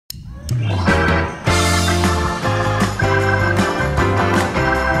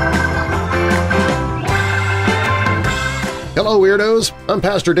Hello Weirdos, I'm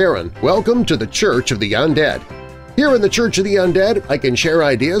Pastor Darren. Welcome to the Church of the Undead. Here in the Church of the Undead, I can share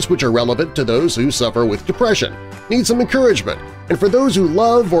ideas which are relevant to those who suffer with depression, need some encouragement, and for those who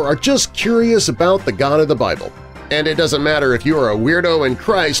love or are just curious about the God of the Bible. And it doesn't matter if you are a weirdo in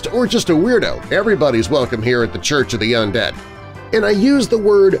Christ or just a weirdo, everybody's welcome here at the Church of the Undead. And I use the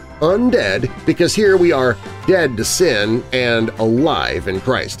word undead because here we are dead to sin and alive in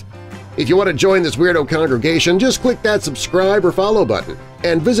Christ. If you want to join this weirdo congregation, just click that subscribe or follow button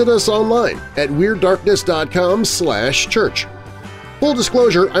and visit us online at weirddarkness.com/church. Full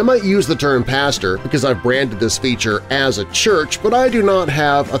disclosure, I might use the term pastor because I've branded this feature as a church, but I do not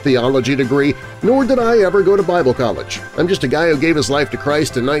have a theology degree, nor did I ever go to Bible college. I'm just a guy who gave his life to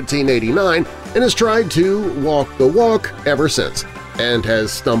Christ in 1989 and has tried to walk the walk ever since, and has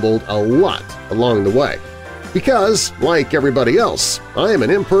stumbled a lot along the way. Because, like everybody else, I am an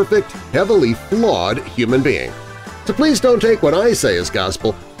imperfect, heavily flawed human being. So please don't take what I say as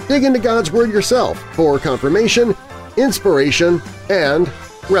gospel. Dig into God's Word yourself for confirmation, inspiration, and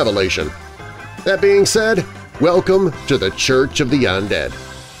revelation. That being said, welcome to the Church of the Undead.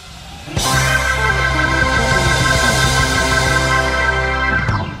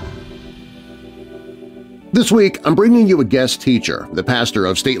 This week, I'm bringing you a guest teacher, the pastor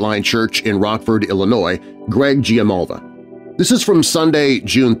of State Line Church in Rockford, Illinois, Greg Giamalva. This is from Sunday,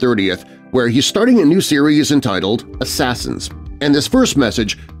 June 30th, where he's starting a new series entitled Assassins, and this first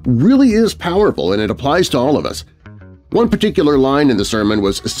message really is powerful and it applies to all of us. One particular line in the sermon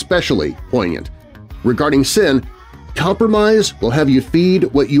was especially poignant. Regarding sin, compromise will have you feed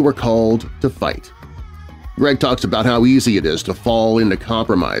what you were called to fight. Greg talks about how easy it is to fall into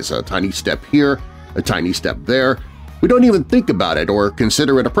compromise, a tiny step here, a tiny step there. We don't even think about it or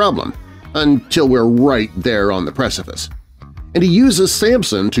consider it a problem until we're right there on the precipice. And he uses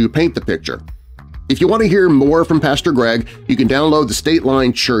Samson to paint the picture. If you want to hear more from Pastor Greg, you can download the State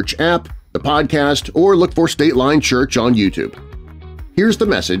Line Church app, the podcast, or look for State Line Church on YouTube. Here's the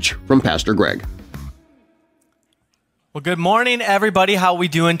message from Pastor Greg. Well, good morning, everybody. How are we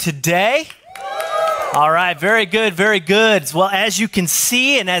doing today? All right, very good, very good. Well, as you can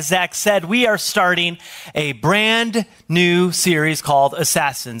see, and as Zach said, we are starting a brand new series called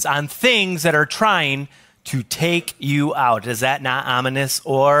Assassins on things that are trying to take you out. Is that not ominous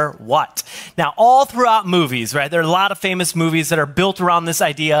or what? Now, all throughout movies, right, there are a lot of famous movies that are built around this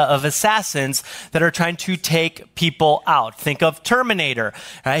idea of assassins that are trying to take people out. Think of Terminator,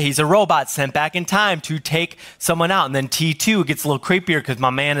 right? He's a robot sent back in time to take someone out. And then T2 gets a little creepier because my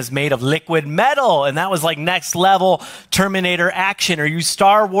man is made of liquid metal, and that was like next level Terminator action. Or you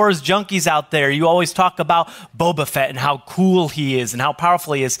Star Wars junkies out there, you always talk about Boba Fett and how cool he is and how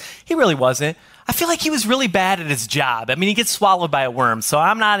powerful he is. He really wasn't. I feel like he was really bad at his job. I mean, he gets swallowed by a worm, so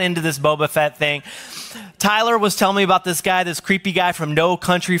I'm not into this Boba Fett thing. Tyler was telling me about this guy, this creepy guy from No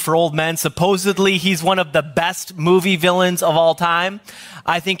Country for Old Men. Supposedly, he's one of the best movie villains of all time.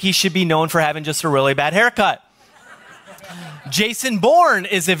 I think he should be known for having just a really bad haircut. Jason Bourne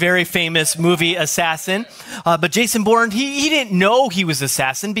is a very famous movie assassin, but Jason Bourne, he didn't know he was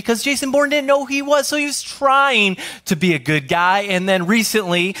assassin because Jason Bourne didn't know who he was, so he was trying to be a good guy. And then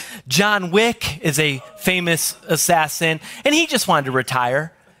recently, John Wick is a famous assassin, and he just wanted to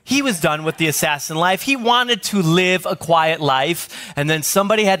retire. He was done with the assassin life. He wanted to live a quiet life, and then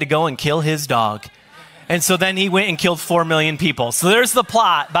somebody had to go and kill his dog. And so then he went and killed 4 million people. So there's the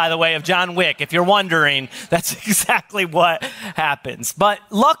plot, by the way, of John Wick. If you're wondering, that's exactly what happens. But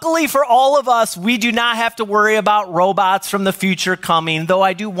luckily for all of us, we do not have to worry about robots from the future coming, though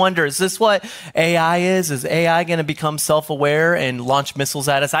I do wonder, is this what AI is? Is AI going to become self-aware and launch missiles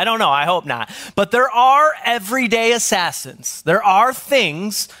at us? I don't know. I hope not. But there are everyday assassins. There are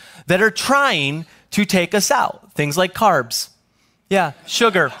things that are trying to take us out. Things like carbs. Yeah,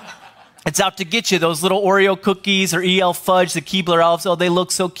 sugar. It's out to get you. Those little Oreo cookies or EL fudge, the Keebler elves, oh, they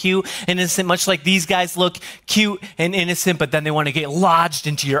look so cute and innocent, much like these guys look cute and innocent, but then they want to get lodged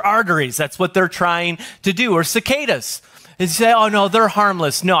into your arteries. That's what they're trying to do. Or cicadas. And you say, oh, no, they're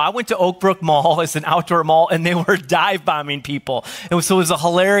harmless. No, I went to Oak Brook Mall. It's an outdoor mall, and they were dive bombing people. And so it was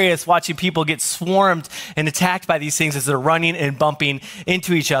hilarious watching people get swarmed and attacked by these things as they're running and bumping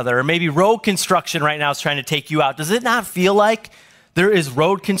into each other. Or maybe road construction right now is trying to take you out. Does it not feel like there is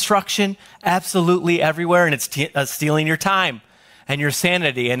road construction absolutely everywhere, and it's stealing your time and your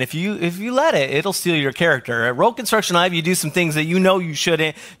sanity? And if you let it, it'll steal your character. At Road Construction Live, you do some things that you know you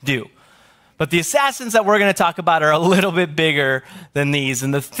shouldn't do. But the assassins that we're going to talk about are a little bit bigger than these.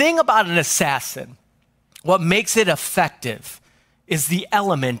 And the thing about an assassin, what makes it effective, is the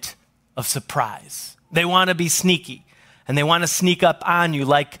element of surprise. They want to be sneaky, and they want to sneak up on you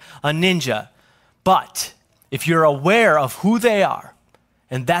like a ninja. But if you're aware of who they are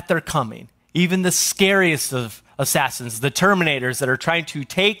and that they're coming, even the scariest of assassins, the Terminators that are trying to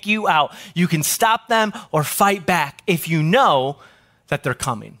take you out, you can stop them or fight back if you know that they're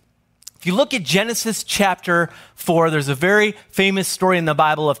coming. If you look at Genesis chapter 4, there's a very famous story in the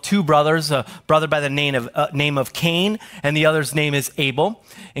Bible of two brothers, a brother by the name of Cain, and the other's name is Abel.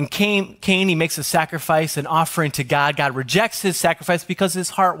 And Cain, he makes a sacrifice, an offering to God. God rejects his sacrifice because his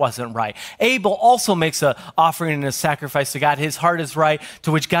heart wasn't right. Abel also makes an offering and a sacrifice to God. His heart is right,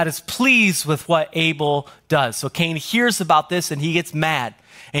 to which God is pleased with what Abel does. So Cain hears about this and he gets mad.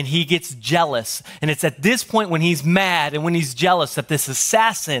 And he gets jealous. And it's at this point when he's mad and when he's jealous that this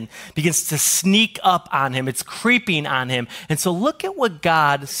assassin begins to sneak up on him. It's creeping on him. And so look at what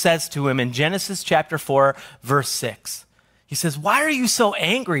God says to him in Genesis chapter 4, verse 6. He says, "Why are you so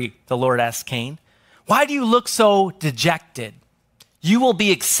angry?" the Lord asked Cain. "Why do you look so dejected? You will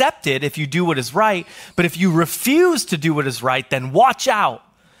be accepted if you do what is right, but if you refuse to do what is right, then watch out.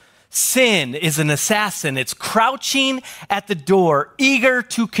 Sin is an assassin. It's crouching at the door, eager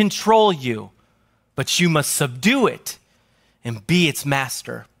to control you, but you must subdue it and be its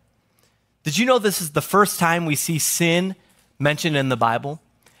master." Did you know this is the first time we see sin mentioned in the Bible?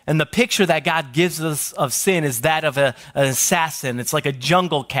 And the picture that God gives us of sin is that of an assassin. It's like a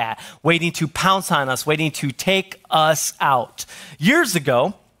jungle cat waiting to pounce on us, waiting to take us out. Years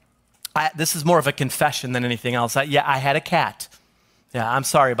ago, this is more of a confession than anything else. I had a cat. Yeah, I'm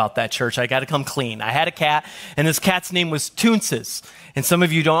sorry about that, church. I got to come clean. I had a cat, and this cat's name was Toonces. And some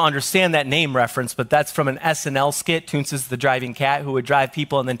of you don't understand that name reference, but that's from an SNL skit, Toonces the driving cat, who would drive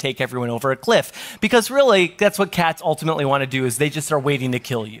people and then take everyone over a cliff. Because really, that's what cats ultimately want to do, is they just are waiting to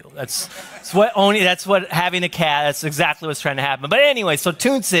kill you. That's what having a cat, that's exactly what's trying to happen. But anyway, so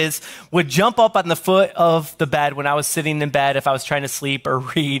Toonces would jump up on the foot of the bed when I was sitting in bed if I was trying to sleep or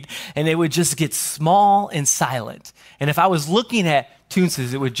read, and it would just get small and silent. And if I was looking at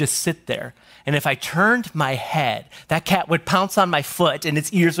Toonces, it would just sit there. And if I turned my head, that cat would pounce on my foot and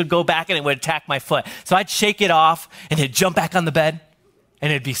its ears would go back and it would attack my foot. So I'd shake it off and it'd jump back on the bed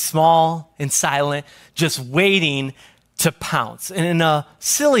and it'd be small and silent, just waiting to pounce. And in a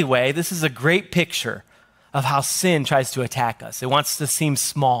silly way, this is a great picture of how sin tries to attack us. It wants to seem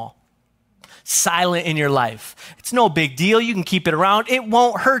small, silent in your life. It's no big deal. You can keep it around. It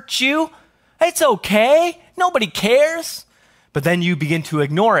won't hurt you. It's okay. Nobody cares. But then you begin to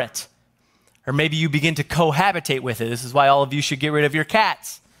ignore it. Or maybe you begin to cohabitate with it. This is why all of you should get rid of your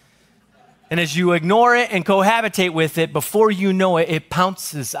cats. And as you ignore it and cohabitate with it, before you know it, it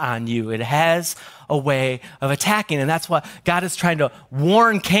pounces on you. It has a way of attacking. And that's what God is trying to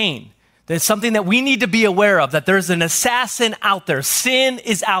warn Cain. That's something that we need to be aware of, that there's an assassin out there. Sin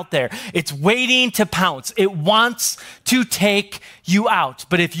is out there. It's waiting to pounce. It wants to take you out.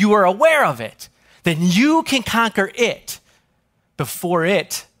 But if you are aware of it, then you can conquer it before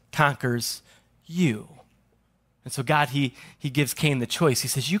it conquers you. And so God, he gives Cain the choice. He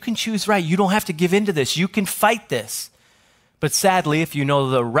says, you can choose right. You don't have to give in to this. You can fight this. But sadly, if you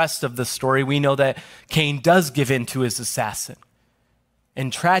know the rest of the story, we know that Cain does give in to his assassin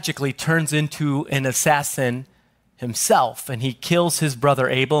and tragically turns into an assassin himself. And he kills his brother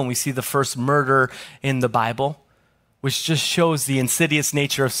Abel, and we see the first murder in the Bible, which just shows the insidious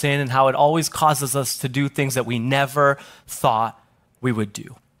nature of sin and how it always causes us to do things that we never thought we would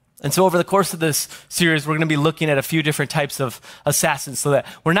do. And so over the course of this series, we're going to be looking at a few different types of assassins so that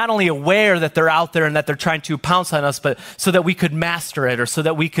we're not only aware that they're out there and that they're trying to pounce on us, but so that we could master it or so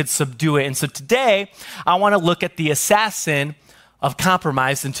that we could subdue it. And so today, I want to look at the assassin of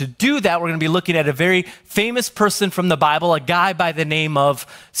compromise. And to do that, we're going to be looking at a very famous person from the Bible, a guy by the name of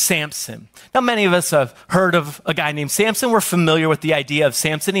Samson. Now, many of us have heard of a guy named Samson. We're familiar with the idea of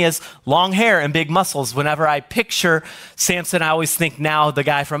Samson. He has long hair and big muscles. Whenever I picture Samson, I always think now the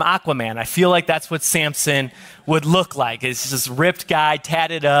guy from Aquaman. I feel like that's what Samson would look like. It's just ripped guy,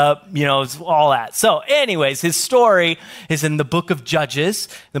 tatted up, all that. So anyways, his story is in the book of Judges.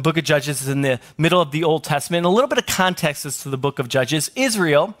 The book of Judges is in the middle of the Old Testament. And a little bit of context as to the book of Judges.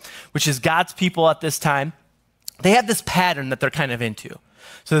 Israel, which is God's people at this time, they have this pattern that they're kind of into.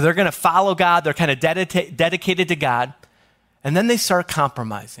 So they're going to follow God. They're kind of dedicated to God. And then they start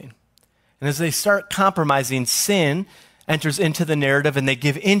compromising. And as they start compromising, sin enters into the narrative and they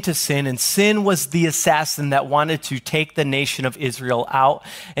give into sin. And sin was the assassin that wanted to take the nation of Israel out.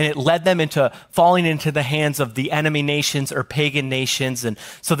 And it led them into falling into the hands of the enemy nations or pagan nations. And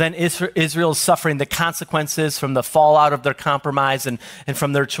so then Israel is suffering the consequences from the fallout of their compromise and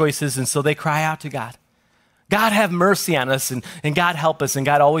from their choices. And so they cry out to God. God have mercy on us and God help us. And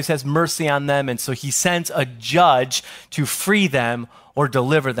God always has mercy on them. And so he sends a judge to free them or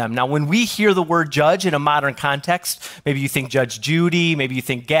deliver them. Now, when we hear the word judge in a modern context, maybe you think Judge Judy, maybe you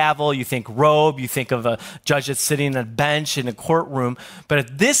think gavel, you think robe, you think of a judge that's sitting on a bench in a courtroom. But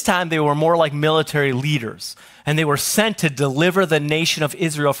at this time, they were more like military leaders, and they were sent to deliver the nation of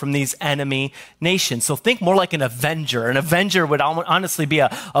Israel from these enemy nations. So think more like an avenger. An avenger would honestly be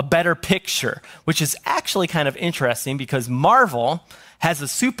a better picture, which is actually kind of interesting because Marvel has a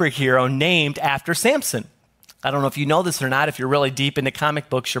superhero named after Samson. I don't know if you know this or not. If you're really deep into comic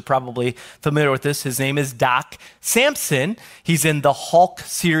books, you're probably familiar with this. His name is Doc Samson. He's in the Hulk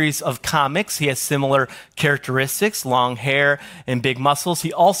series of comics. He has similar characteristics, long hair and big muscles.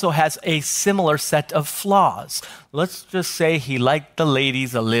 He also has a similar set of flaws. Let's just say he liked the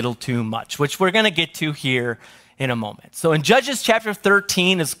ladies a little too much, which we're going to get to here in a moment. So in Judges chapter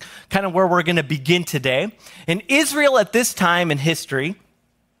 13 is kind of where we're going to begin today. In Israel at this time in history,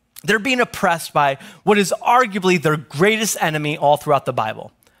 they're being oppressed by what is arguably their greatest enemy all throughout the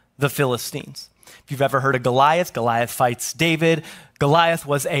Bible, the Philistines. If you've ever heard of Goliath, Goliath fights David. Goliath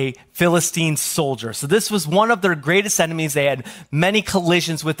was a Philistine soldier. So this was one of their greatest enemies. They had many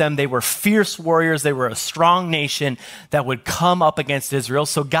collisions with them. They were fierce warriors. They were a strong nation that would come up against Israel.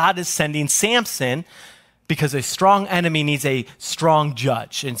 So God is sending Samson because a strong enemy needs a strong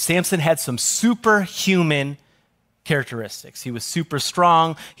judge. And Samson had some superhuman characteristics. He was super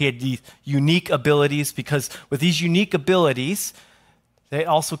strong. He had these unique abilities because with these unique abilities, they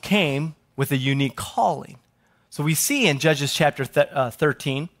also came with a unique calling. So we see in Judges chapter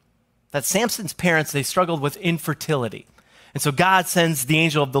 13 that Samson's parents, they struggled with infertility. And so God sends the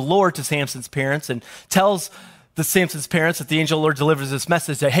angel of the Lord to Samson's parents and tells Samson's parents that the angel of the Lord delivers this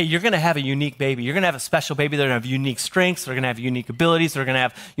message that, hey, you're going to have a unique baby. You're going to have a special baby. They're going to have unique strengths. They're going to have unique abilities. They're going to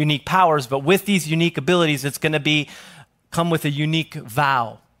have unique powers. But with these unique abilities, it's going to come with a unique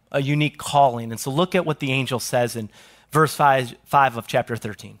vow, a unique calling. And so look at what the angel says in verse 5 of chapter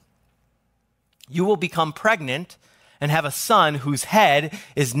 13. You will become pregnant and have a son whose head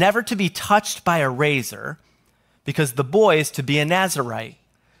is never to be touched by a razor, because the boy is to be a Nazirite,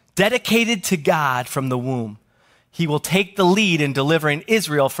 dedicated to God from the womb. He will take the lead in delivering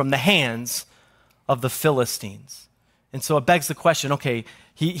Israel from the hands of the Philistines. And so it begs the question, okay,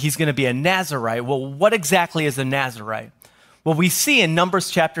 he's going to be a Nazirite. Well, what exactly is a Nazirite? Well, we see in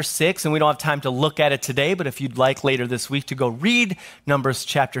Numbers chapter 6, and we don't have time to look at it today, but if you'd like later this week to go read Numbers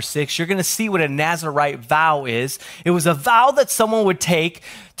chapter 6, you're going to see what a Nazirite vow is. It was a vow that someone would take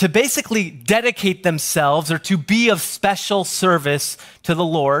to basically dedicate themselves or to be of special service to the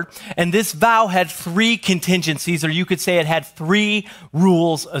Lord. And this vow had 3 contingencies, or you could say it had 3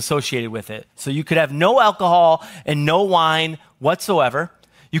 rules associated with it. So you could have no alcohol and no wine whatsoever.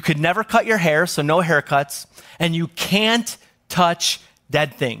 You could never cut your hair, so no haircuts. And you can't touch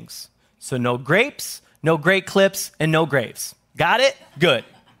dead things. So no grapes, no grape clips, and no graves. Got it? Good.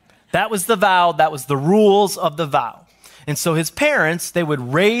 That was the vow. That was the rules of the vow. And so his parents, they would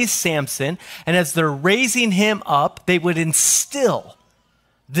raise Samson, and as they're raising him up, they would instill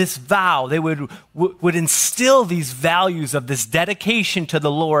this vow. They would instill these values of this dedication to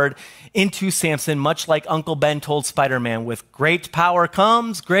the Lord into Samson, much like Uncle Ben told Spider-Man, with great power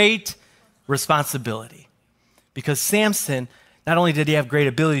comes great responsibility. Because Samson, not only did he have great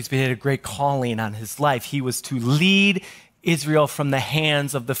abilities, but he had a great calling on his life. He was to lead Israel from the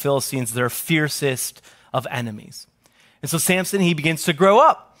hands of the Philistines, their fiercest of enemies. And so Samson, he begins to grow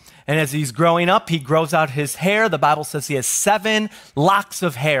up. And as he's growing up, he grows out his hair. The Bible says he has 7 locks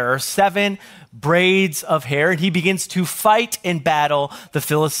of hair, or 7 braids of hair. And he begins to fight and battle the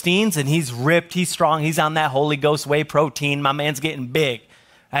Philistines. And he's ripped, he's strong, he's on that Holy Ghost whey protein. My man's getting big.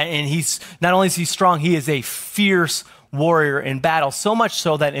 And he's not only is he strong, he is a fierce warrior in battle, so much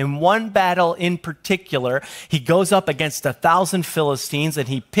so that in one battle in particular, he goes up against 1,000 Philistines and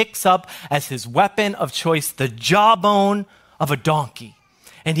he picks up as his weapon of choice the jawbone of a donkey.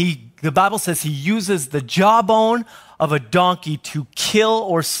 And the Bible says he uses the jawbone of a donkey to kill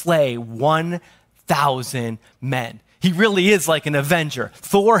or slay 1,000 men. He really is like an avenger.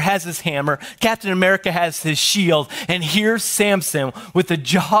 Thor has his hammer, Captain America has his shield, and here's Samson with the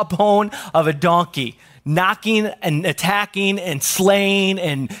jawbone of a donkey, knocking and attacking and slaying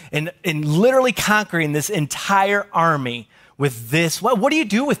and literally conquering this entire army with this. What do you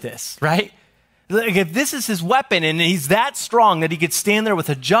do with this, right? Like if this is his weapon and he's that strong that he could stand there with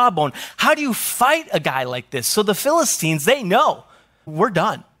a jawbone, how do you fight a guy like this? So the Philistines, they know, we're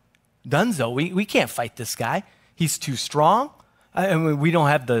done. Donezo, we can't fight this guy. He's too strong. I mean, we don't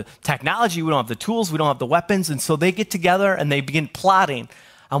have the technology, we don't have the tools, we don't have the weapons. And so they get together and they begin plotting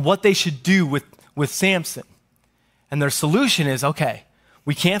on what they should do with Samson. And their solution is, okay,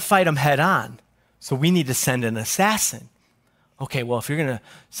 we can't fight him head on, so we need to send an assassin. Okay, well, if you're going to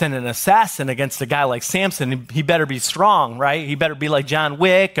send an assassin against a guy like Samson, he better be strong, right? He better be like John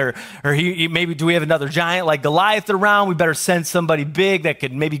Wick, or maybe do we have another giant like Goliath around? We better send somebody big that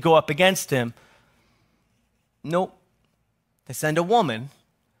could maybe go up against him. Nope. They send a woman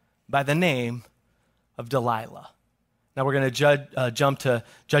by the name of Delilah. Now we're going to jump to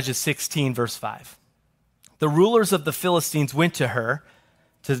Judges 16, verse 5. The rulers of the Philistines went to her,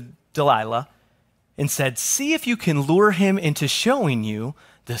 to Delilah, and said, "See if you can lure him into showing you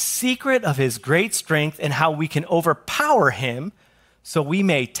the secret of his great strength and how we can overpower him so we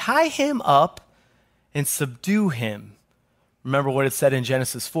may tie him up and subdue him." Remember what it said in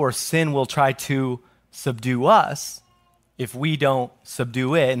Genesis 4, sin will try to subdue us if we don't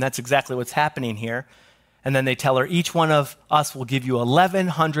subdue it, and that's exactly what's happening here. And then they tell her, each one of us will give you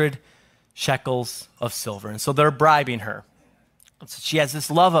 1,100 shekels of silver. And so they're bribing her. So she has this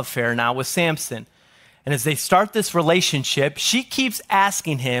love affair now with Samson. And as they start this relationship, she keeps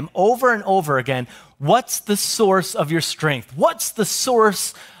asking him over and over again, what's the source of your strength? What's the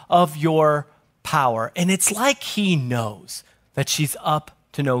source of your power? And it's like he knows that she's up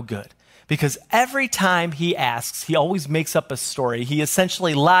to no good. Because every time he asks, he always makes up a story. He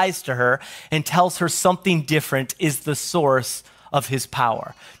essentially lies to her and tells her something different is the source of his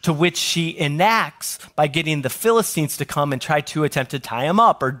power, to which she enacts by getting the Philistines to come and try to attempt to tie him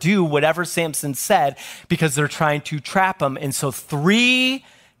up or do whatever Samson said because they're trying to trap him. And so 3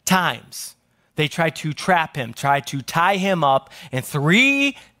 times they try to trap him, try to tie him up, and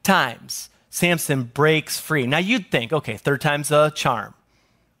 3 times Samson breaks free. Now you'd think, okay, 3rd time's a charm.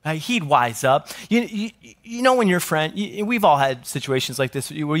 He'd wise up. You know when your friend, we've all had situations like this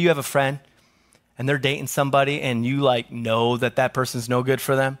where you have a friend and they're dating somebody and you like know that person's no good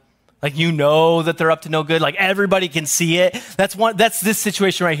for them. Like you know that they're up to no good. Like everybody can see it. That's this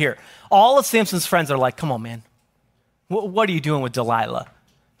situation right here. All of Samson's friends are like, come on, man. What are you doing with Delilah?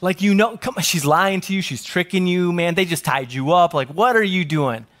 Like, you know, come on, she's lying to you. She's tricking you, man. They just tied you up. Like, what are you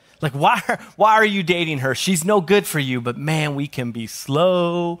doing? Like, why are you dating her? She's no good for you. But man, we can be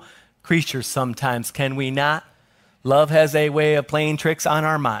slow creatures sometimes, can we not? Love has a way of playing tricks on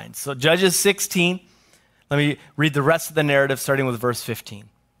our minds. So Judges 16, let me read the rest of the narrative starting with verse 15.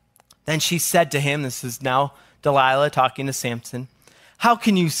 Then she said to him, this is now Delilah talking to Samson, "How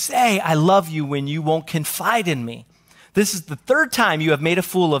can you say I love you when you won't confide in me? This is the 3rd time you have made a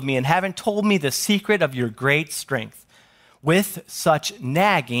fool of me and haven't told me the secret of your great strength." With such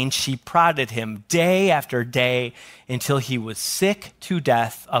nagging, she prodded him day after day until he was sick to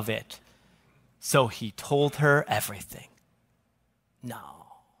death of it. So he told her everything. No.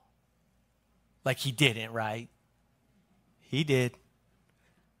 Like he didn't, right? He did.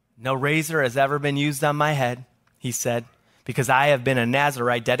 "No razor has ever been used on my head," he said, "because I have been a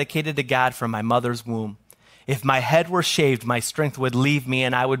Nazirite dedicated to God from my mother's womb. If my head were shaved, my strength would leave me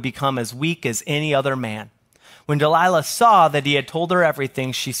and I would become as weak as any other man." When Delilah saw that he had told her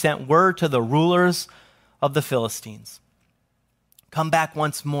everything, she sent word to the rulers of the Philistines. "Come back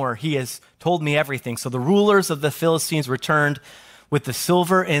once more. He has told me everything." So the rulers of the Philistines returned with the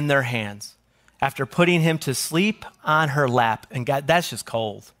silver in their hands after putting him to sleep on her lap. And God, that's just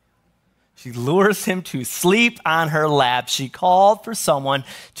cold. She lures him to sleep on her lap. She called for someone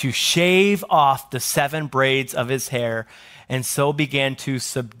to shave off the 7 braids of his hair and so began to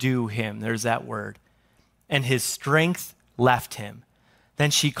subdue him. There's that word. And his strength left him. Then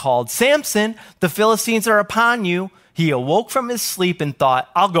she called, "Samson, the Philistines are upon you." He awoke from his sleep and thought,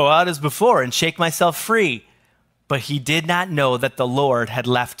 "I'll go out as before and shake myself free." But he did not know that the Lord had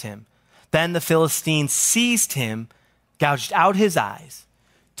left him. Then the Philistines seized him, gouged out his eyes,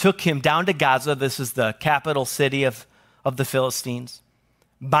 took him down to Gaza. This is the capital city of the Philistines.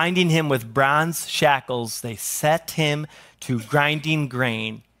 Binding him with bronze shackles, they set him to grinding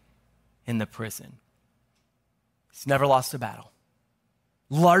grain in the prison. He's never lost a battle.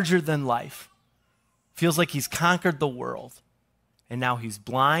 Larger than life. Feels like he's conquered the world. And now he's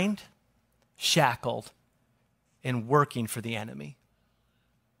blind, shackled, and working for the enemy.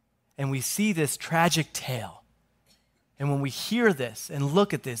 And we see this tragic tale. And when we hear this and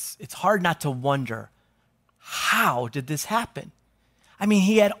look at this, it's hard not to wonder, how did this happen? I mean,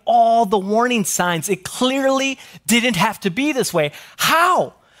 he had all the warning signs. It clearly didn't have to be this way.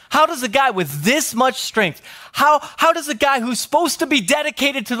 How? How does a guy with this much strength, how does a guy who's supposed to be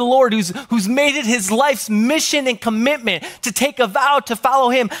dedicated to the Lord, who's made it his life's mission and commitment to take a vow to follow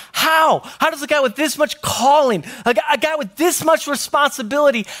him, how does a guy with this much calling, a guy with this much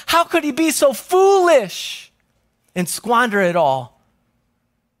responsibility, how could he be so foolish and squander it all?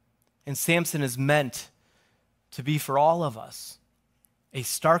 And Samson is meant to be for all of us a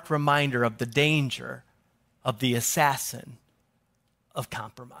stark reminder of the danger of the assassin of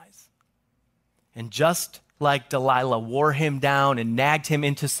compromise. And just like Delilah wore him down and nagged him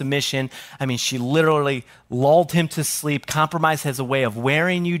into submission, she literally lulled him to sleep. Compromise has a way of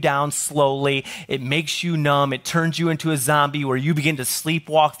wearing you down slowly. It makes you numb. It turns you into a zombie where you begin to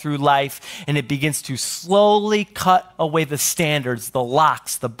sleepwalk through life, and it begins to slowly cut away the standards, the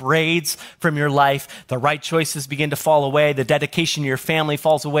locks, the braids from your life. The right choices begin to fall away. The dedication to your family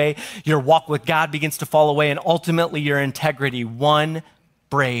falls away. Your walk with God begins to fall away, and ultimately your integrity, one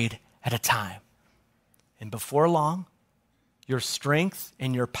braid at a time. And before long, your strength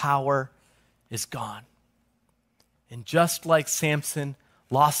and your power is gone. And just like Samson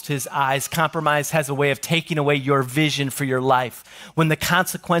lost his eyes, compromise has a way of taking away your vision for your life. When the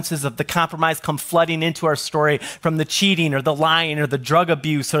consequences of the compromise come flooding into our story, from the cheating or the lying or the drug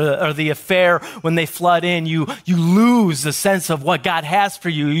abuse or the affair, when they flood in, you lose the sense of what God has for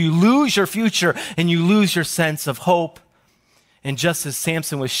you. You lose your future and you lose your sense of hope. And just as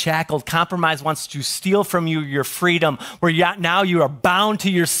Samson was shackled, compromise wants to steal from you your freedom, where now you are bound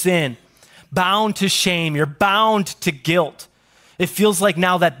to your sin, bound to shame, you're bound to guilt. It feels like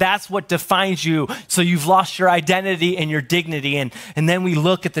now that's what defines you, so you've lost your identity and your dignity. And then we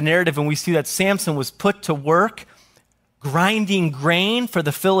look at the narrative and we see that Samson was put to work grinding grain for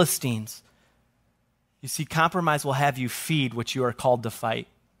the Philistines. You see, compromise will have you feed what you are called to fight.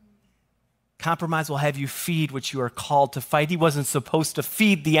 Compromise will have you feed what you are called to fight. He wasn't supposed to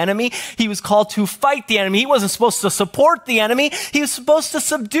feed the enemy. He was called to fight the enemy. He wasn't supposed to support the enemy. He was supposed to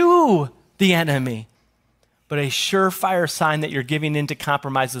subdue the enemy. But a surefire sign that you're giving into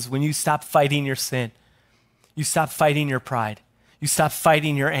compromise is when you stop fighting your sin. You stop fighting your pride. You stop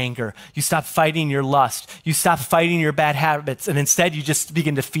fighting your anger. You stop fighting your lust. You stop fighting your bad habits. And instead, you just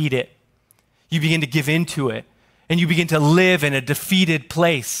begin to feed it. You begin to give into it. And you begin to live in a defeated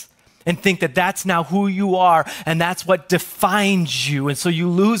place and think that that's now who you are, and that's what defines you. And so you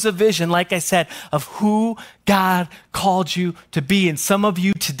lose a vision, like I said, of who God called you to be. And some of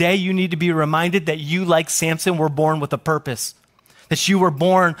you today, you need to be reminded that you, like Samson, were born with a purpose, that you were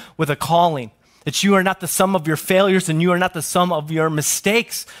born with a calling, that you are not the sum of your failures and you are not the sum of your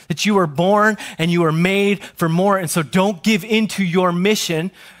mistakes, that you were born and you were made for more. And so don't give into your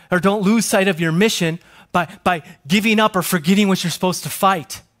mission, or don't lose sight of your mission by giving up or forgetting what you're supposed to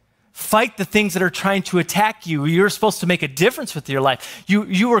fight. Fight the things that are trying to attack you. You're supposed to make a difference with your life.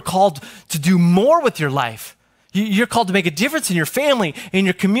 You were called to do more with your life. You're called to make a difference in your family, in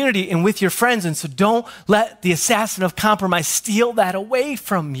your community, and with your friends. And so don't let the assassin of compromise steal that away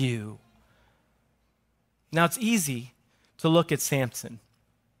from you. Now, it's easy to look at Samson.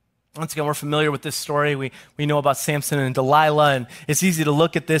 Once again, we're familiar with this story. We know about Samson and Delilah, and it's easy to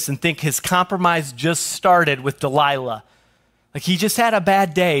look at this and think his compromise just started with Delilah. Like he just had a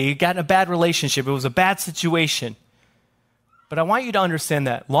bad day. He got in a bad relationship. It was a bad situation. But I want you to understand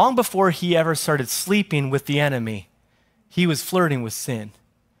that long before he ever started sleeping with the enemy, he was flirting with sin.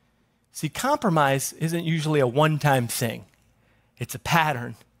 See, compromise isn't usually a one-time thing. It's a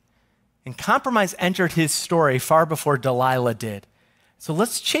pattern. And compromise entered his story far before Delilah did. So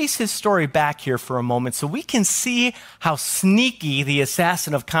let's chase his story back here for a moment so we can see how sneaky the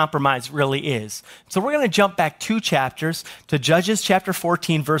assassin of compromise really is. So we're going to jump back 2 chapters to Judges chapter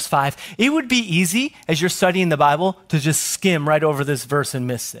 14, verse 5. It would be easy, as you're studying the Bible, to just skim right over this verse and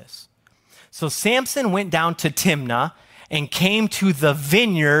miss this. So Samson went down to Timnah and came to the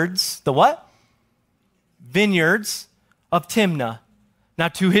vineyards, the what? Vineyards of Timnah. Now,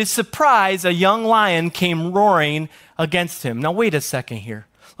 to his surprise, a young lion came roaring against him. Now, wait a second here.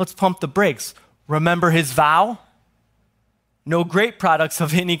 Let's pump the brakes. Remember his vow? No grape products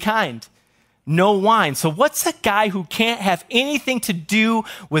of any kind. No wine. So what's a guy who can't have anything to do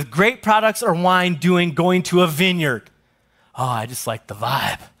with grape products or wine going to a vineyard? Oh, I just like the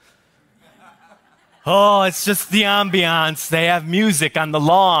vibe. Oh, it's just the ambiance. They have music on the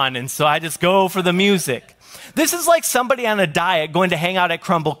lawn, and so I just go for the music. This is like somebody on a diet going to hang out at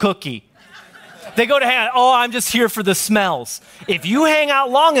Crumble Cookie. They go to hang out, oh, I'm just here for the smells. If you hang out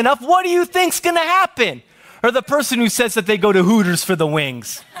long enough, what do you think's going to happen? Or the person who says that they go to Hooters for the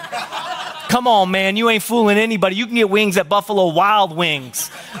wings. Come on, man, you ain't fooling anybody. You can get wings at Buffalo Wild Wings.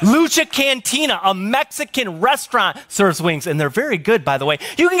 Lucha Cantina, a Mexican restaurant, serves wings, and they're very good, by the way.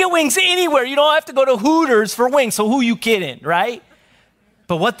 You can get wings anywhere. You don't have to go to Hooters for wings, so who you kidding, right?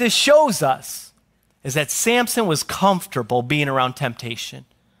 But what this shows us is that Samson was comfortable being around temptation.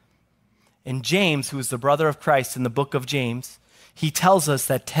 And James, who is the brother of Christ in the book of James, he tells us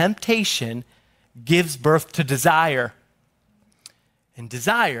that temptation gives birth to desire. And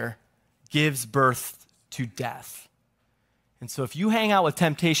desire gives birth to death. And so if you hang out with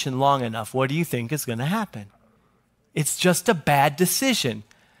temptation long enough, what do you think is going to happen? It's just a bad decision.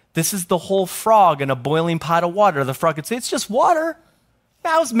 This is the whole frog in a boiling pot of water. The frog could say, it's just water.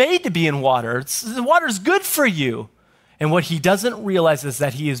 I was made to be in water. Water's good for you. And what he doesn't realize is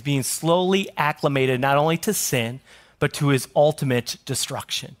that he is being slowly acclimated not only to sin, but to his ultimate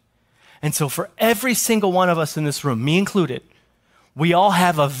destruction. And so for every single one of us in this room, me included, we all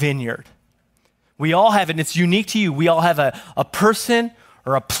have a vineyard. We all have it, and it's unique to you. We all have a person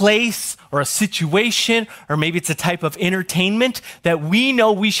or a place or a situation, or maybe it's a type of entertainment that we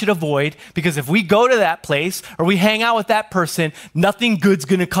know we should avoid, because if we go to that place or we hang out with that person, nothing good's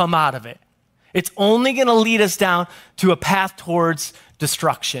gonna come out of it. It's only gonna lead us down to a path towards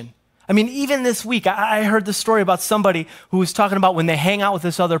destruction. I mean, even this week, I heard the story about somebody who was talking about when they hang out with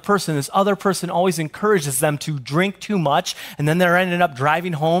this other person always encourages them to drink too much, and then they're ending up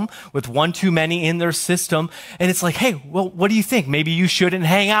driving home with one too many in their system. And it's like, hey, well, what do you think? Maybe you shouldn't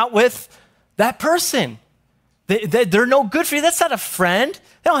hang out with that person. They're no good for you. That's not a friend.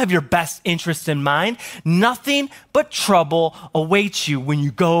 They don't have your best interest in mind. Nothing but trouble awaits you when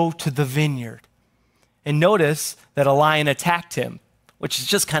you go to the vineyard. And notice that a lion attacked him, which is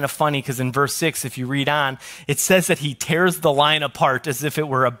just kind of funny because in verse 6, if you read on, it says that he tears the lion apart as if it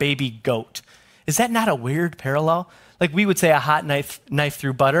were a baby goat. Is that not a weird parallel? Like we would say a hot knife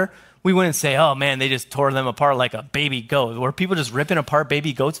through butter. We wouldn't say, oh man, they just tore them apart like a baby goat. Were people just ripping apart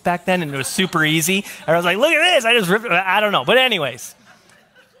baby goats back then and it was super easy? And I was like, look at this, I just ripped it. I don't know. But anyways,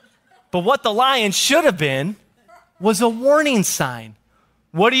 but what the lion should have been was a warning sign.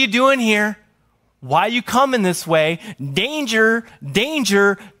 What are you doing here? Why are you coming this way? Danger,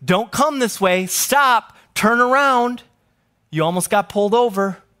 danger, don't come this way. Stop, turn around. You almost got pulled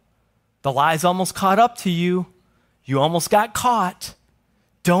over. The lies almost caught up to you. You almost got caught.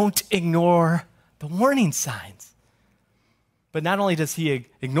 Don't ignore the warning signs. But not only does he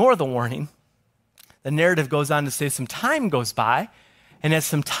ignore the warning, the narrative goes on to say some time goes by, and as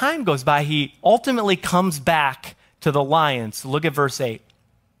some time goes by, he ultimately comes back to the lion. So look at verse 8.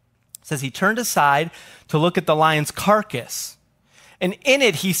 It says he turned aside to look at the lion's carcass, and in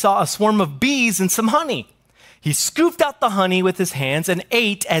it he saw a swarm of bees and some honey. He scooped out the honey with his hands and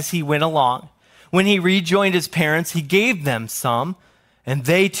ate as he went along. When he rejoined his parents, he gave them some, and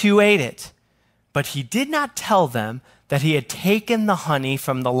they too ate it. But he did not tell them that he had taken the honey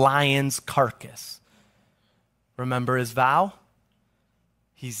from the lion's carcass. Remember his vow?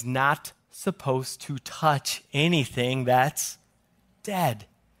 He's not supposed to touch anything that's dead.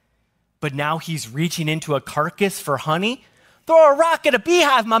 But now he's reaching into a carcass for honey. Throw a rock at a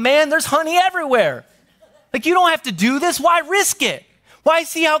beehive, my man. There's honey everywhere. Like, you don't have to do this. Why risk it? Why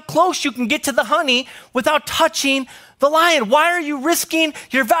see how close you can get to the honey without touching the lion? Why are you risking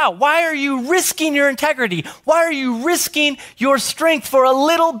your vow? Why are you risking your integrity? Why are you risking your strength for a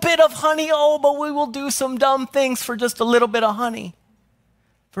little bit of honey? Oh, but we will do some dumb things for just a little bit of honey,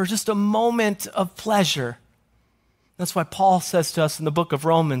 for just a moment of pleasure. That's why Paul says to us in the book of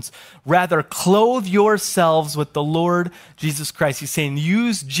Romans, rather clothe yourselves with the Lord Jesus Christ. He's saying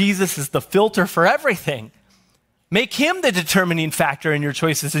use Jesus as the filter for everything. Make him the determining factor in your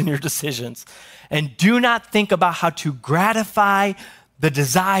choices and your decisions. And do not think about how to gratify the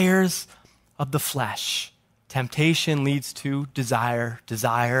desires of the flesh. Temptation leads to desire.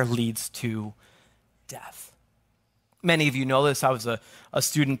 Desire leads to death. Many of you know this. I was a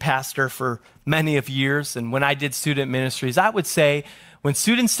student pastor for many of years. And when I did student ministries, I would say when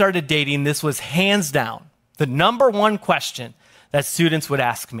students started dating, this was hands down the number one question that students would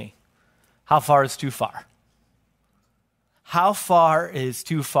ask me. How far is too far? How far is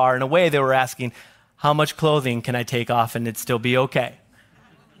too far? In a way, they were asking, how much clothing can I take off and it'd still be okay?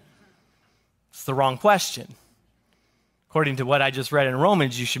 It's the wrong question. According to what I just read in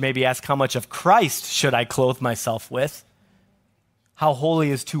Romans, you should maybe ask, how much of Christ should I clothe myself with? How holy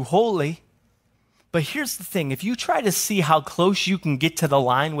is too holy? But here's the thing. If you try to see how close you can get to the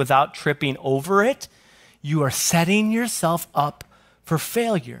line without tripping over it, you are setting yourself up for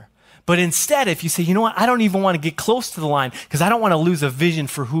failure. But instead, if you say, you know what, I don't even want to get close to the line because I don't want to lose a vision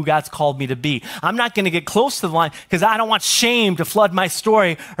for who God's called me to be. I'm not going to get close to the line because I don't want shame to flood my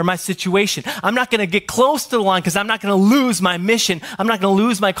story or my situation. I'm not going to get close to the line because I'm not going to lose my mission. I'm not going to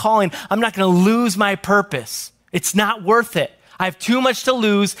lose my calling. I'm not going to lose my purpose. It's not worth it. I have too much to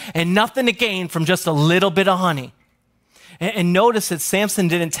lose and nothing to gain from just a little bit of honey. And notice that Samson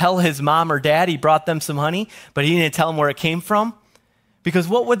didn't tell his mom or dad he brought them some honey, but he didn't tell them where it came from. Because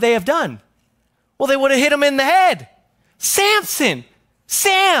what would they have done? Well, they would have hit him in the head. Samson,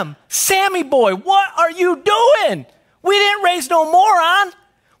 Sammy boy, what are you doing? We didn't raise no moron.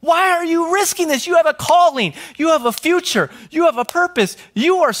 Why are you risking this? You have a calling. You have a future. You have a purpose.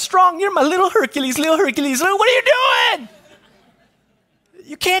 You are strong. You're my little Hercules, little Hercules. What are you doing?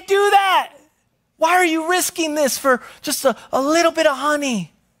 You can't do that. Why are you risking this for just a little bit of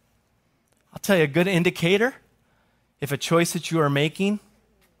honey? I'll tell you a good indicator if a choice that you are making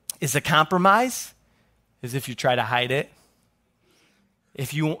is a compromise is if you try to hide it.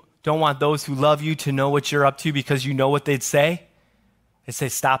 If you don't want those who love you to know what you're up to because you know what they'd say, they say,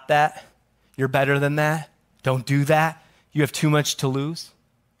 stop that. You're better than that. Don't do that. You have too much to lose.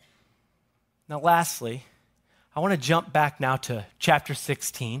 Now, lastly, I want to jump back now to chapter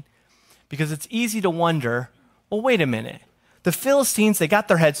 16 because it's easy to wonder, well, wait a minute. The Philistines, they got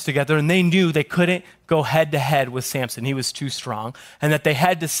their heads together and they knew they couldn't go head to head with Samson. He was too strong, and that they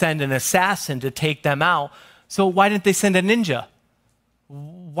had to send an assassin to take them out. So why didn't they send a ninja?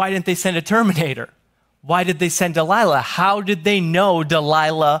 Why didn't they send a Terminator? Why did they send Delilah? How did they know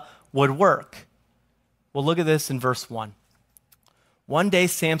Delilah would work? Well, look at this in verse 1. One day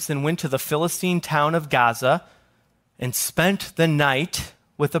Samson went to the Philistine town of Gaza and spent the night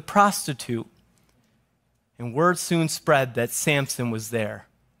with a prostitute. And word soon spread that Samson was there.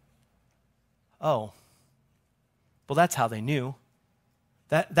 Oh, well, that's how they knew.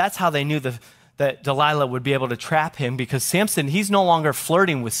 That's how they knew that Delilah would be able to trap him, because Samson, he's no longer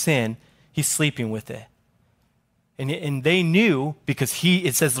flirting with sin, he's sleeping with it. And they knew because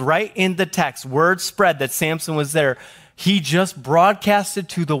it says right in the text, word spread that Samson was there. He just broadcasted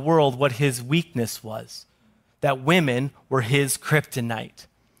to the world what his weakness was, that women were his kryptonite.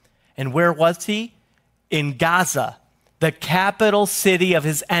 And where was he? In Gaza, the capital city of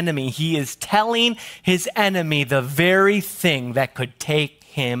his enemy. He is telling his enemy the very thing that could take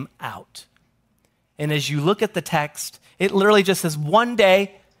him out. And as you look at the text, it literally just says one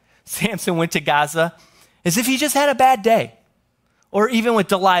day Samson went to Gaza, as if he just had a bad day. Or even with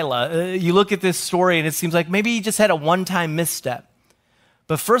Delilah, you look at this story and it seems like maybe he just had a one-time misstep.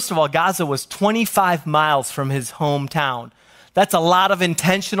 But first of all, Gaza was 25 miles from his hometown. That's a lot of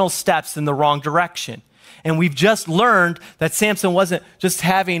intentional steps in the wrong direction. And we've just learned that Samson wasn't just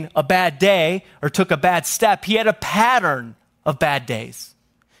having a bad day or took a bad step. He had a pattern of bad days.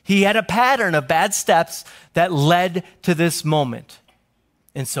 He had a pattern of bad steps that led to this moment.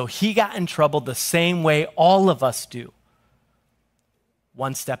 And so he got in trouble the same way all of us do,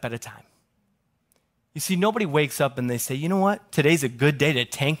 one step at a time. You see, nobody wakes up and they say, you know what? Today's a good day to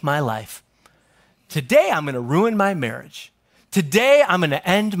tank my life. Today I'm going to ruin my marriage. Today I'm going to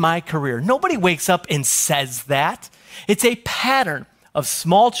end my career. Nobody wakes up and says that. It's a pattern of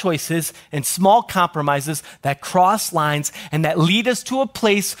small choices and small compromises that cross lines and that lead us to a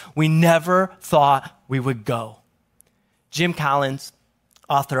place we never thought we would go. Jim Collins,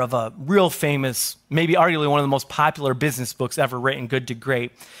 author of a real famous, maybe arguably one of the most popular business books ever written, Good to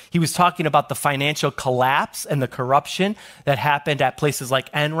Great, he was talking about the financial collapse and the corruption that happened at places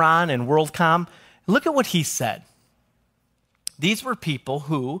like Enron and WorldCom. Look at what he said. These were people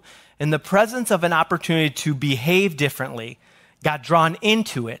who, in the presence of an opportunity to behave differently, got drawn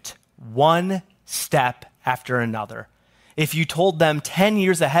into it one step after another. If you told them 10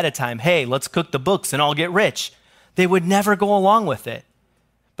 years ahead of time, hey, let's cook the books and I'll get rich, they would never go along with it.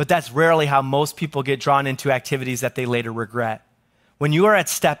 But that's rarely how most people get drawn into activities that they later regret. When you are at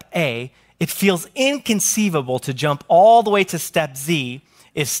step A, it feels inconceivable to jump all the way to step Z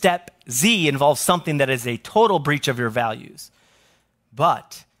if step Z involves something that is a total breach of your values.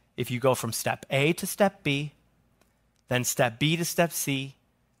 But if you go from step A to step B, then step B to step C,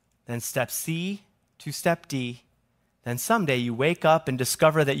 then step C to step D, then someday you wake up and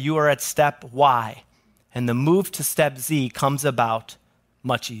discover that you are at step Y, and the move to step Z comes about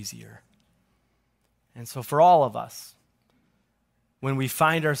much easier. And so for all of us, when we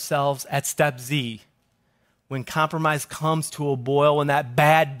find ourselves at step Z, when compromise comes to a boil, when that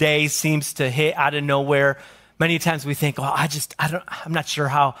bad day seems to hit out of nowhere, many times we think, oh, I'm not sure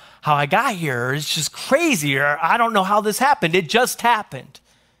how I got here. It's just crazy, or I don't know how this happened. It just happened.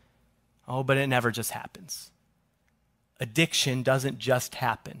 Oh, but it never just happens. Addiction doesn't just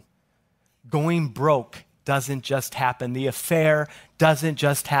happen. Going broke doesn't just happen. The affair doesn't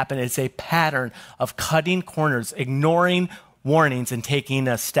just happen. It's a pattern of cutting corners, ignoring warnings, and taking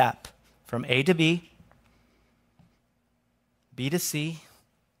a step from A to B, B to C,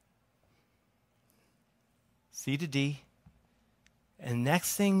 C to D, and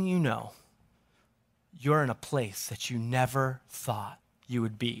next thing you know, you're in a place that you never thought you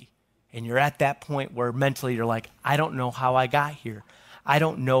would be. And you're at that point where mentally you're like, I don't know how I got here. I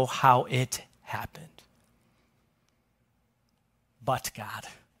don't know how it happened. But God.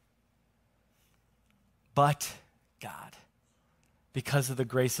 But God. because of the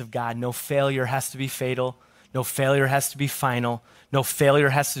grace of God. No failure has to be fatal. No failure has to be final. No failure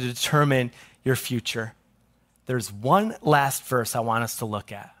has to determine your future. There's one last verse I want us to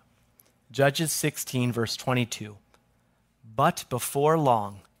look at. Judges 16, verse 22. But before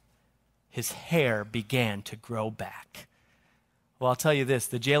long, his hair began to grow back. Well, I'll tell you this,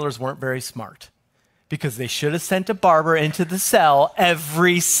 the jailers weren't very smart because they should have sent a barber into the cell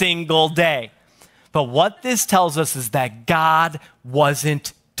every single day. But what this tells us is that God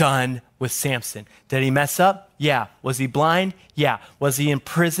wasn't done with Samson. Did he mess up? Yeah. Was he blind? Yeah. Was he in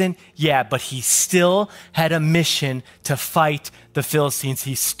prison? Yeah. But he still had a mission to fight the Philistines.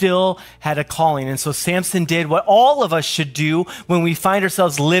 He still had a calling. And so Samson did what all of us should do when we find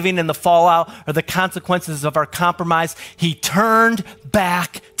ourselves living in the fallout or the consequences of our compromise. He turned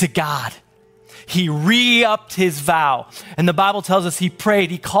back to God. He re-upped his vow. And the Bible tells us he prayed,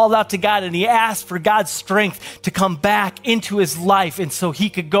 he called out to God, and he asked for God's strength to come back into his life and so he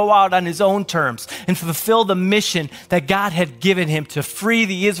could go out on his own terms and fulfill the mission that God had given him to free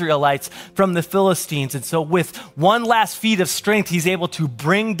the Israelites from the Philistines. And so with one last feat of strength, he's able to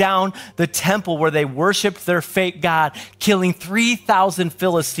bring down the temple where they worshiped their fake God, killing 3,000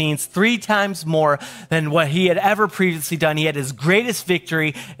 Philistines, 3 times more than what he had ever previously done. He had his greatest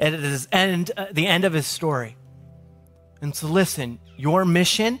victory at his end, the end of his story. And so listen, your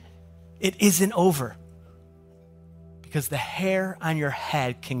mission, it isn't over because the hair on your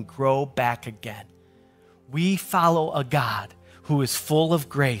head can grow back again. We follow a God who is full of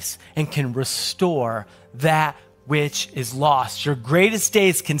grace and can restore that which is lost. Your greatest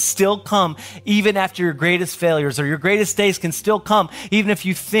days can still come even after your greatest failures, or your greatest days can still come even if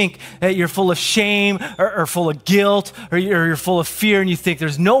you think that you're full of shame or full of guilt or you're full of fear and you think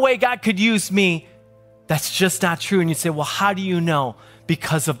there's no way God could use me. That's just not true. And you say, well, how do you know?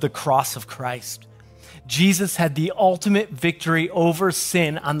 Because of the cross of Christ. Jesus had the ultimate victory over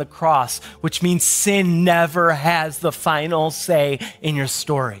sin on the cross, which means sin never has the final say in your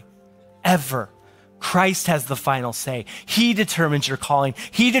story, ever. Christ has the final say. He determines your calling.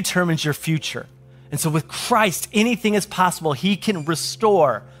 He determines your future. And so with Christ, anything is possible. He can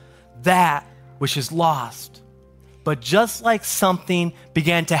restore that which is lost. But just like something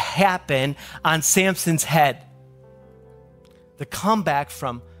began to happen on Samson's head, the comeback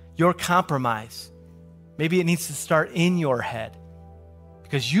from your compromise, maybe it needs to start in your head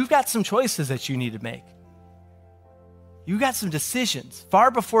because you've got some choices that you need to make. You got some decisions.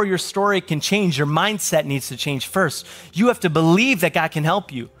 Far before your story can change, your mindset needs to change first. You have to believe that God can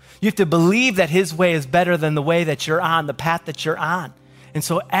help you. You have to believe that his way is better than the way that you're on, the path that you're on. And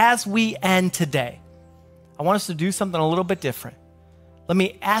so as we end today, I want us to do something a little bit different. Let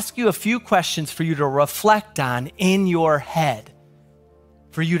me ask you a few questions for you to reflect on in your head,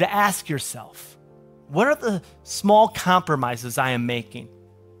 for you to ask yourself, what are the small compromises I am making?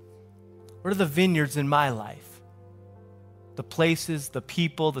 What are the vineyards in my life? The places, the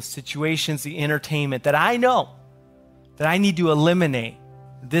people, the situations, the entertainment that I know that I need to eliminate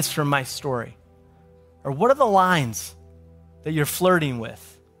this from my story? Or what are the lines that you're flirting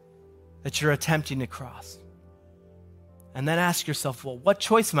with, that you're attempting to cross? And then ask yourself, well, what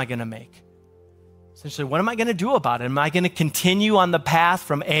choice am I going to make? Essentially, what am I going to do about it? Am I going to continue on the path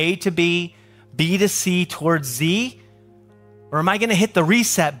from A to B, B to C towards Z? Or am I going to hit the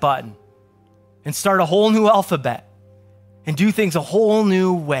reset button and start a whole new alphabet and do things a whole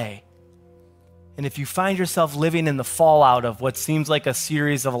new way? And if you find yourself living in the fallout of what seems like a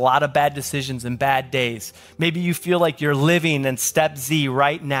series of a lot of bad decisions and bad days, maybe you feel like you're living in step Z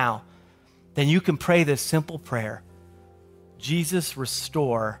right now, then you can pray this simple prayer: Jesus,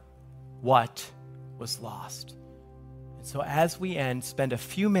 restore what was lost. And so as we end, spend a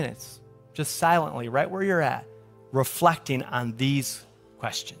few minutes just silently right where you're at, reflecting on these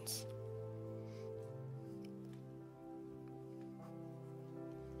questions.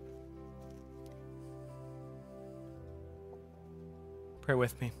 Pray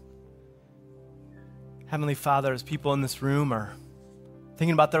with me. Heavenly Father, as people in this room are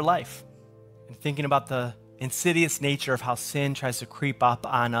thinking about their life and thinking about the insidious nature of how sin tries to creep up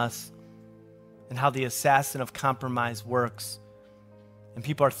on us and how the assassin of compromise works, and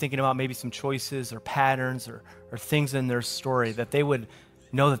people are thinking about maybe some choices or patterns or things in their story, that they would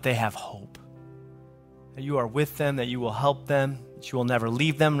know that they have hope, that you are with them, that you will help them, that you will never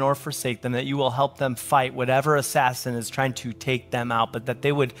leave them nor forsake them, that you will help them fight whatever assassin is trying to take them out, but that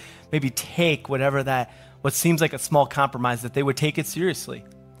they would maybe take what seems like a small compromise, that they would take it seriously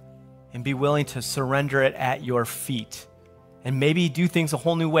and be willing to surrender it at your feet and maybe do things a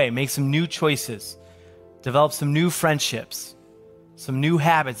whole new way, make some new choices, develop some new friendships, some new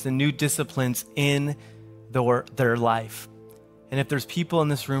habits and new disciplines in their life. And if there's people in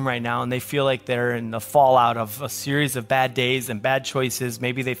this room right now and they feel like they're in the fallout of a series of bad days and bad choices,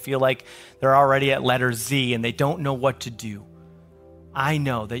 maybe they feel like they're already at letter Z and they don't know what to do, I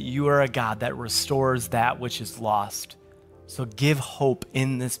know that you are a God that restores that which is lost. So give hope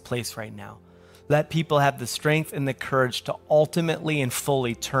in this place right now. Let people have the strength and the courage to ultimately and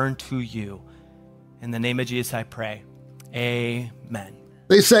fully turn to you. In the name of Jesus, I pray. Amen.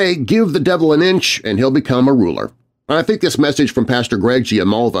 They say, give the devil an inch and he'll become a ruler. I think this message from Pastor Greg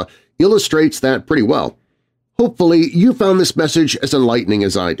Giamalva illustrates that pretty well. Hopefully, you found this message as enlightening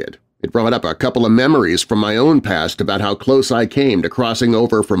as I did. It brought up a couple of memories from my own past about how close I came to crossing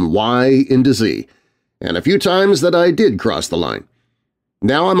over from Y into Z, and a few times that I did cross the line.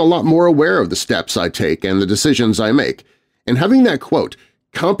 Now I'm a lot more aware of the steps I take and the decisions I make, and having that quote,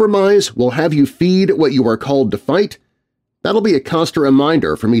 "Compromise will have you feed what you are called to fight," that'll be a constant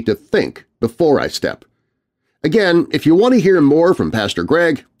reminder for me to think before I step. Again, if you want to hear more from Pastor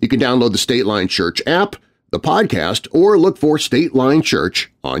Greg, you can download the State Line Church app, the podcast, or look for State Line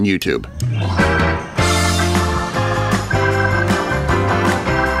Church on YouTube.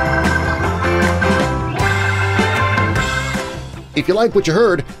 If you like what you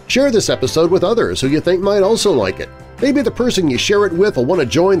heard, share this episode with others who you think might also like it. Maybe the person you share it with will want to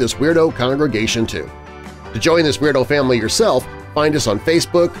join this weirdo congregation too. To join this weirdo family yourself, find us on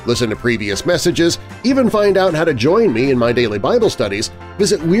Facebook, listen to previous messages, even find out how to join me in my daily Bible studies,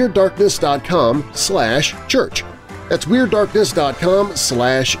 visit WeirdDarkness.com/church. That's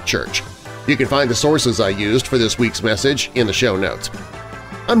WeirdDarkness.com/church. You can find the sources I used for this week's message in the show notes.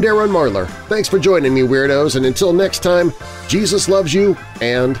 I'm Darren Marlar. Thanks for joining me, Weirdos, and until next time, Jesus loves you,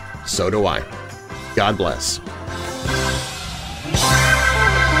 and so do I. God bless.